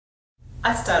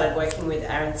I started working with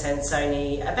Aaron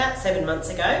Sansoni about 7 months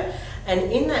ago, and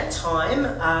in that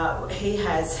time he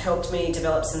has helped me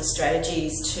develop some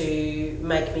strategies to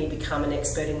make me become an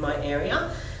expert in my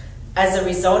area. As a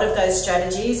result of those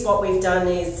strategies, what we've done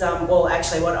is,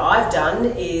 what I've done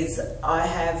is I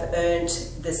have earned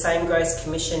the same gross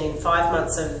commission in 5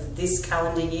 months of this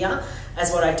calendar year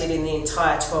as what I did in the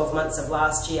entire 12 months of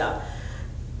last year.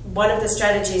 One of the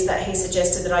strategies that he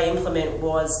suggested that I implement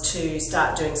was to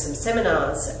start doing some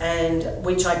seminars, and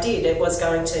which I did. It was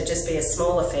going to just be a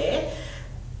small affair.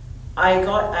 I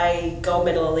got a gold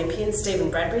medal Olympian, Stephen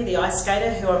Bradbury, the ice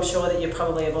skater, who I'm sure that you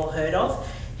probably have all heard of.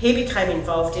 He became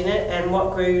involved in it, and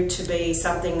what grew to be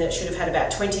something that should have had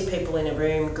about 20 people in a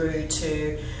room grew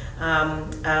to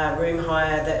a room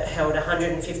hire that held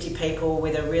 150 people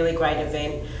with a really great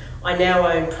event. I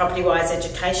now own Property Wise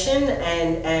Education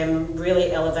and am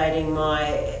really elevating my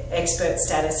expert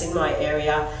status in my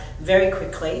area very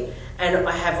quickly, and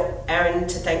I have Aaron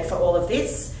to thank for all of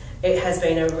this. It has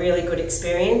been a really good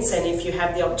experience, and if you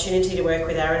have the opportunity to work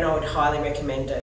with Aaron, I would highly recommend it.